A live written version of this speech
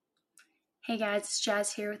Hey guys, it's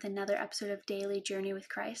Jazz here with another episode of Daily Journey with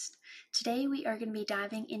Christ. Today we are going to be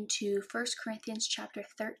diving into 1 Corinthians chapter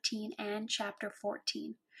 13 and chapter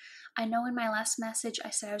 14. I know in my last message I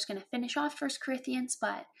said I was going to finish off 1 Corinthians,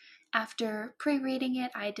 but after pre-reading it,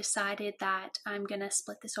 I decided that I'm going to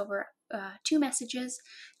split this over two messages.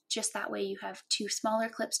 Just that way you have two smaller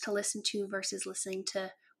clips to listen to versus listening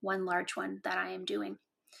to one large one that I am doing.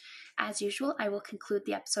 As usual, I will conclude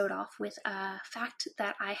the episode off with a fact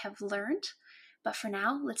that I have learned. But for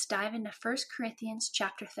now, let's dive into 1 Corinthians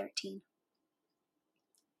chapter 13.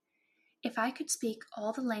 If I could speak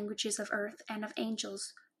all the languages of earth and of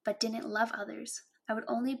angels, but didn't love others, I would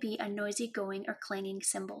only be a noisy going or clanging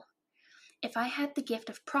cymbal. If I had the gift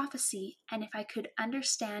of prophecy, and if I could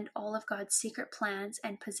understand all of God's secret plans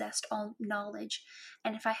and possessed all knowledge,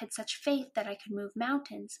 and if I had such faith that I could move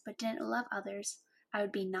mountains, but didn't love others, I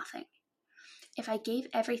would be nothing. If I gave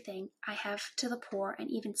everything I have to the poor and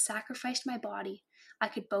even sacrificed my body, I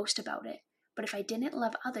could boast about it. But if I didn't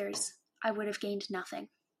love others, I would have gained nothing.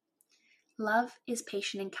 Love is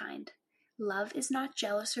patient and kind. Love is not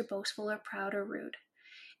jealous or boastful or proud or rude.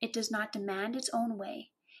 It does not demand its own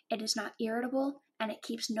way. It is not irritable, and it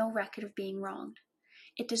keeps no record of being wronged.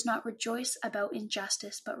 It does not rejoice about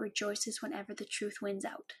injustice, but rejoices whenever the truth wins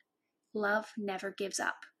out. Love never gives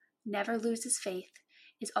up, never loses faith,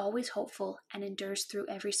 is always hopeful, and endures through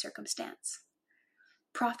every circumstance.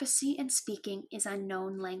 Prophecy and speaking is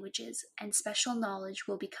unknown languages, and special knowledge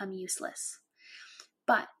will become useless.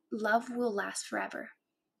 But love will last forever.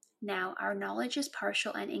 Now, our knowledge is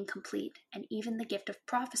partial and incomplete, and even the gift of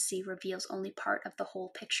prophecy reveals only part of the whole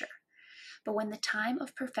picture. But when the time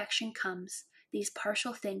of perfection comes, these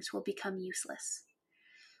partial things will become useless.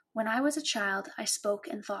 When I was a child, I spoke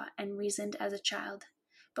and thought and reasoned as a child.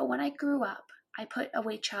 But when I grew up, I put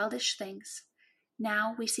away childish things.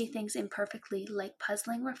 Now we see things imperfectly, like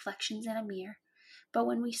puzzling reflections in a mirror, but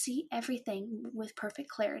when we see everything with perfect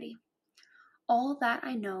clarity. All that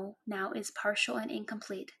I know now is partial and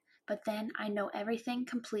incomplete, but then I know everything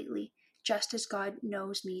completely, just as God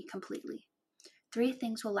knows me completely. 3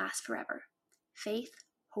 things will last forever: faith,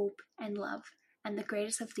 hope, and love, and the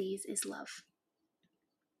greatest of these is love.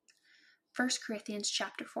 1 Corinthians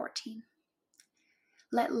chapter 14.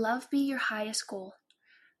 Let love be your highest goal,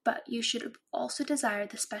 but you should also desire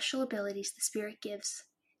the special abilities the Spirit gives,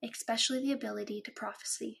 especially the ability to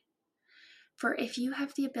prophecy. For if you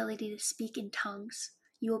have the ability to speak in tongues,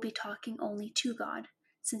 you will be talking only to God,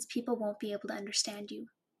 since people won't be able to understand you.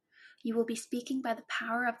 You will be speaking by the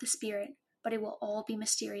power of the Spirit, but it will all be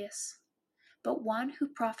mysterious. But one who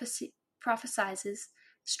prophesies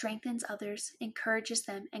strengthens others, encourages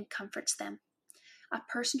them, and comforts them. A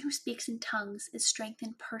person who speaks in tongues is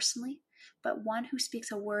strengthened personally, but one who speaks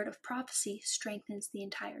a word of prophecy strengthens the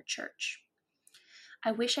entire church.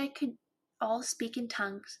 I wish I could all speak in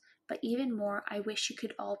tongues, but even more, I wish you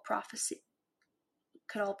could all prophesy.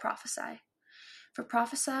 For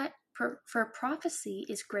prophecy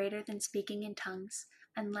is greater than speaking in tongues,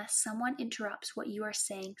 unless someone interrupts what you are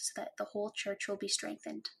saying so that the whole church will be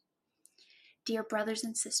strengthened. Dear brothers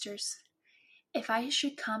and sisters, if I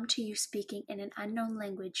should come to you speaking in an unknown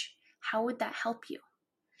language, how would that help you?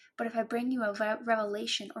 But if I bring you a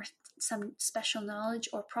revelation or some special knowledge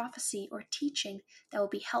or prophecy or teaching, that will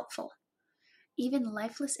be helpful. Even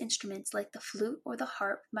lifeless instruments like the flute or the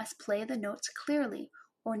harp must play the notes clearly,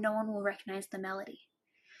 or no one will recognize the melody.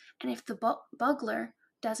 And if the bugler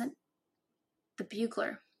doesn't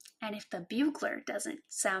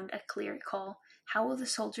sound a clear call, how will the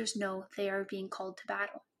soldiers know they are being called to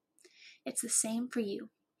battle? It's the same for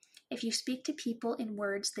you. If you speak to people in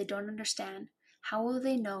words they don't understand, how will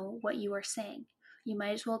they know what you are saying? You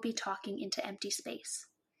might as well be talking into empty space.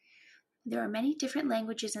 There are many different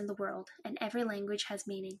languages in the world, and every language has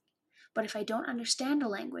meaning. But if I don't understand a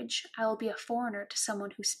language, I will be a foreigner to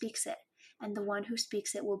someone who speaks it, and the one who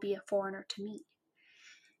speaks it will be a foreigner to me.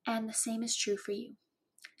 And the same is true for you.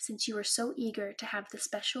 Since you are so eager to have the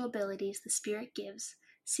special abilities the Spirit gives,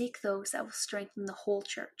 seek those that will strengthen the whole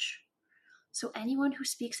church. So anyone who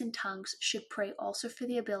speaks in tongues should pray also for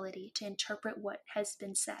the ability to interpret what has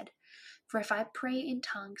been said. For if I pray in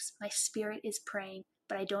tongues, my spirit is praying,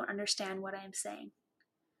 but I don't understand what I am saying.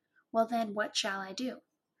 Well then, what shall I do?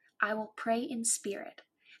 I will pray in spirit,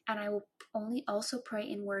 and I will only also pray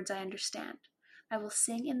in words I understand. I will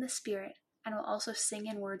sing in the Spirit, and will also sing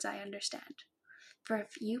in words I understand. For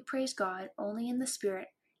if you praise God only in the Spirit,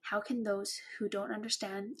 how can those who don't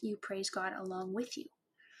understand you praise God along with you?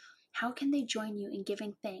 How can they join you in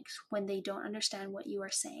giving thanks when they don't understand what you are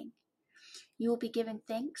saying? You will be giving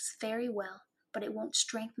thanks very well, but it won't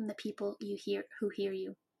strengthen the people who hear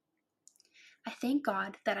you. I thank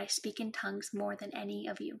God that I speak in tongues more than any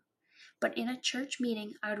of you. But in a church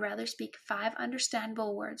meeting, I would rather speak 5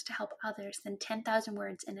 understandable words to help others than 10,000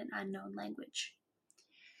 words in an unknown language.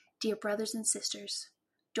 Dear brothers and sisters,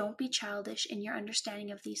 don't be childish in your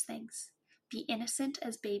understanding of these things. Be innocent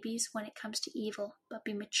as babies when it comes to evil, but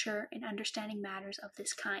be mature in understanding matters of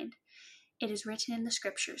this kind. It is written in the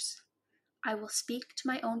Scriptures, I will speak to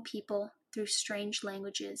my own people through strange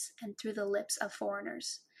languages and through the lips of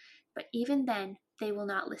foreigners. But even then, they will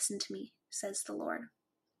not listen to me, says the Lord.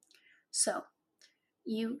 So,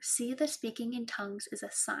 you see the speaking in tongues is a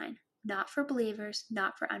sign, not for believers,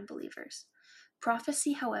 not for unbelievers.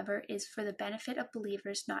 Prophecy, however, is for the benefit of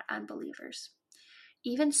believers, not unbelievers.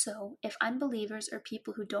 Even so, if unbelievers or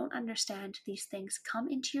people who don't understand these things come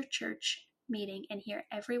into your church meeting and hear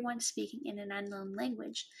everyone speaking in an unknown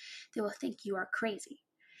language, they will think you are crazy.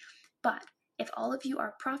 But if all of you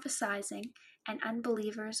are prophesying and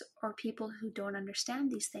unbelievers or people who don't understand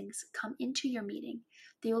these things come into your meeting,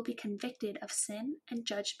 they will be convicted of sin and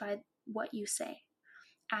judged by what you say.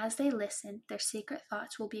 As they listen, their secret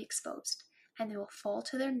thoughts will be exposed, and they will fall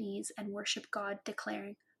to their knees and worship God,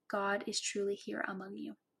 declaring, God is truly here among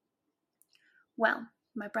you. Well,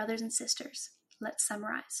 my brothers and sisters, let's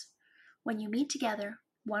summarize. When you meet together,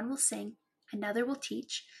 one will sing, another will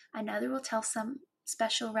teach, another will tell some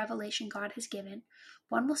special revelation God has given,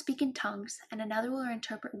 one will speak in tongues, and another will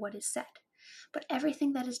interpret what is said. But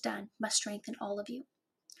everything that is done must strengthen all of you.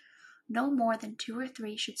 No more than 2 or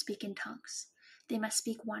 3 should speak in tongues. They must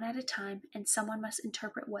speak one at a time, and someone must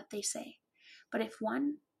interpret what they say. But if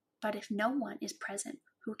no one is present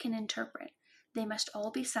who can interpret, they must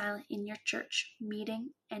all be silent in your church meeting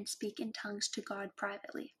and speak in tongues to God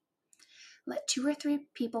privately. Let 2 or 3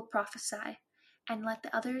 people prophesy, and let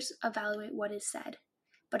the others evaluate what is said.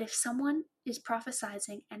 But if someone is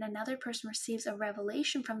prophesying and another person receives a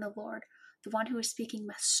revelation from the Lord, the one who is speaking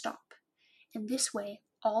must stop. In this way,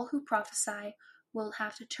 all who prophesy will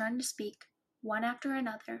have to turn to speak one after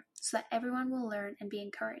another, so that everyone will learn and be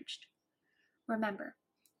encouraged. Remember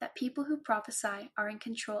that people who prophesy are in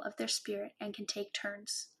control of their spirit and can take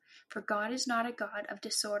turns. For God is not a God of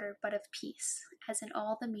disorder, but of peace, as in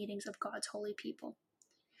all the meetings of God's holy people.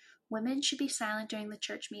 Women should be silent during the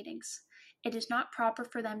church meetings. It is not proper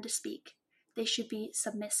for them to speak. They should be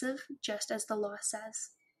submissive, just as the law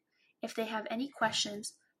says. If they have any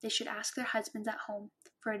questions, they should ask their husbands at home,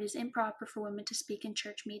 for it is improper for women to speak in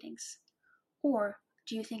church meetings. Or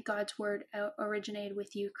do you think God's word originated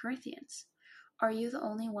with you, Corinthians? Are you the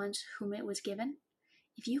only ones whom it was given?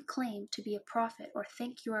 If you claim to be a prophet or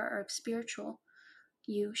think you are spiritual,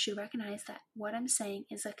 you should recognize that what I'm saying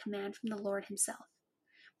is a command from the Lord himself.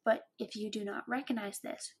 But if you do not recognize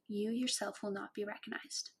this, you yourself will not be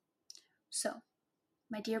recognized. So,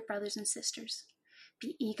 my dear brothers and sisters,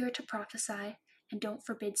 be eager to prophesy and don't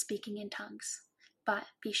forbid speaking in tongues, but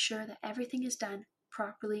be sure that everything is done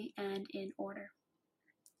properly and in order.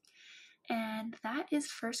 And that is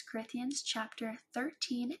 1 Corinthians chapter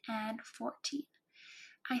 13 and 14.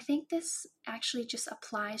 I think this actually just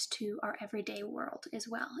applies to our everyday world as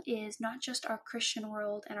well, is not just our Christian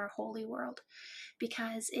world and our holy world.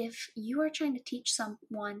 Because if you are trying to teach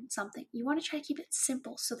someone something, you want to try to keep it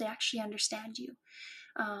simple so they actually understand you.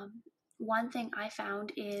 One thing I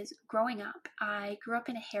found is growing up, I grew up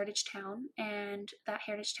in a heritage town, and that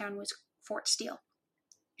heritage town was Fort Steele.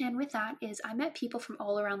 And with that is I met people from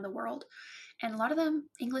all around the world, and a lot of them,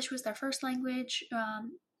 English was their first language,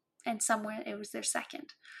 and somewhere it was their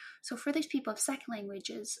second. So for these people of second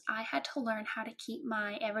languages, I had to learn how to keep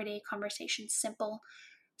my everyday conversations simple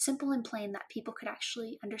and plain, that people could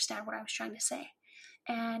actually understand what I was trying to say.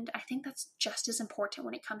 And I think that's just as important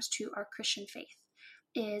when it comes to our Christian faith,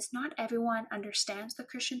 is not everyone understands the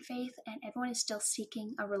Christian faith, and everyone is still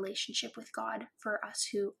seeking a relationship with God for us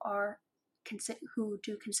who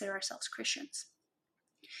do consider ourselves Christians.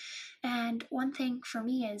 And one thing for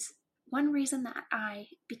me is, one reason that I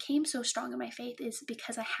became so strong in my faith is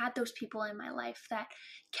because I had those people in my life that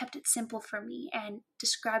kept it simple for me and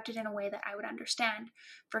described it in a way that I would understand,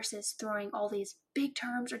 versus throwing all these big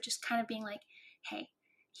terms or just kind of being like, hey,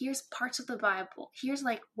 here's parts of the Bible, here's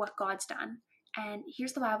like what God's done, and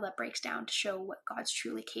here's the Bible that breaks down to show what God's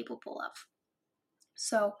truly capable of.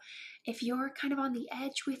 So if you're kind of on the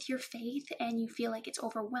edge with your faith and you feel like it's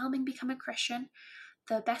overwhelming becoming a Christian,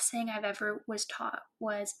 the best thing I've ever was taught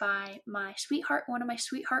was by one of my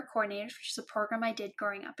sweetheart coordinators, which is a program I did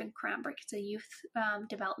growing up in Cranbrook. It's a youth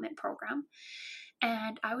development program.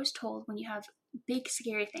 And I was told, when you have big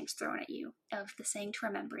scary things thrown at you, the saying to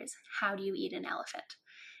remember is, how do you eat an elephant?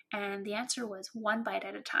 And the answer was, one bite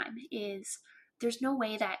at a time. There's no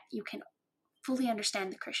way that you can fully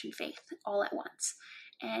understand the Christian faith all at once.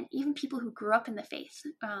 And even people who grew up in the faith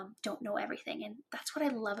don't know everything. And that's what I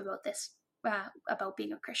love about this, about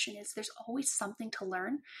being a Christian, is there's always something to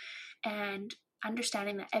learn. And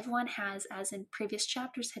understanding that everyone has, as in previous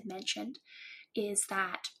chapters had mentioned, is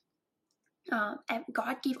that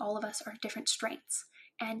God gave all of us our different strengths.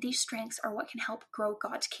 And these strengths are what can help grow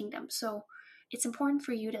God's kingdom. So it's important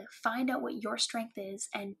for you to find out what your strength is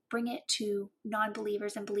and bring it to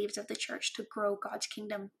non-believers and believers of the church to grow God's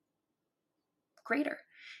kingdom greater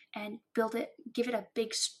and build it, give it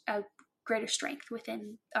a greater strength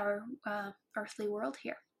within our earthly world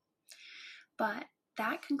here. But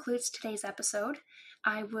that concludes today's episode.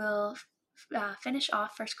 I will finish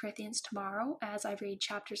off 1 Corinthians tomorrow as I read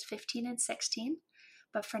chapters 15 and 16.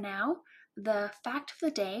 But for now, the fact of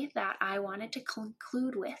the day that I wanted to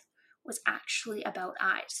conclude with was actually about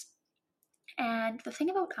eyes. And the thing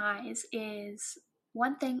about eyes is,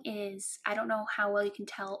 one thing is, I don't know how well you can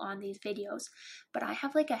tell on these videos, but I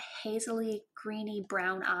have like a hazily greeny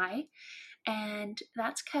brown eye. And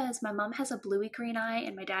that's because my mom has a bluey green eye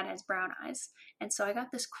and my dad has brown eyes. And so I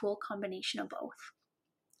got this cool combination of both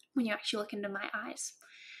when you actually look into my eyes.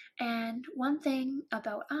 And one thing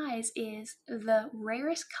about eyes is the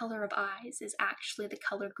rarest color of eyes is actually the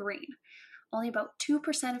color green. Only about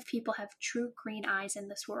 2% of people have true green eyes in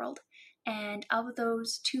this world. And of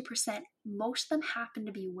those 2%, most of them happen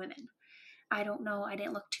to be women. I don't know, I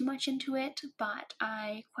didn't look too much into it, but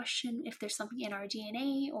I question if there's something in our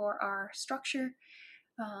DNA or our structure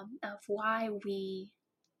of why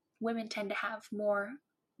women tend to have more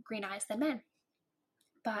green eyes than men.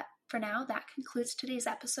 But for now, that concludes today's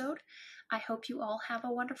episode. I hope you all have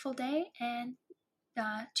a wonderful day, and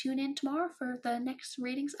tune in tomorrow for the next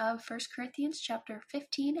readings of 1 Corinthians chapter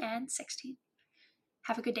 15 and 16.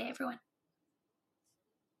 Have a good day, everyone.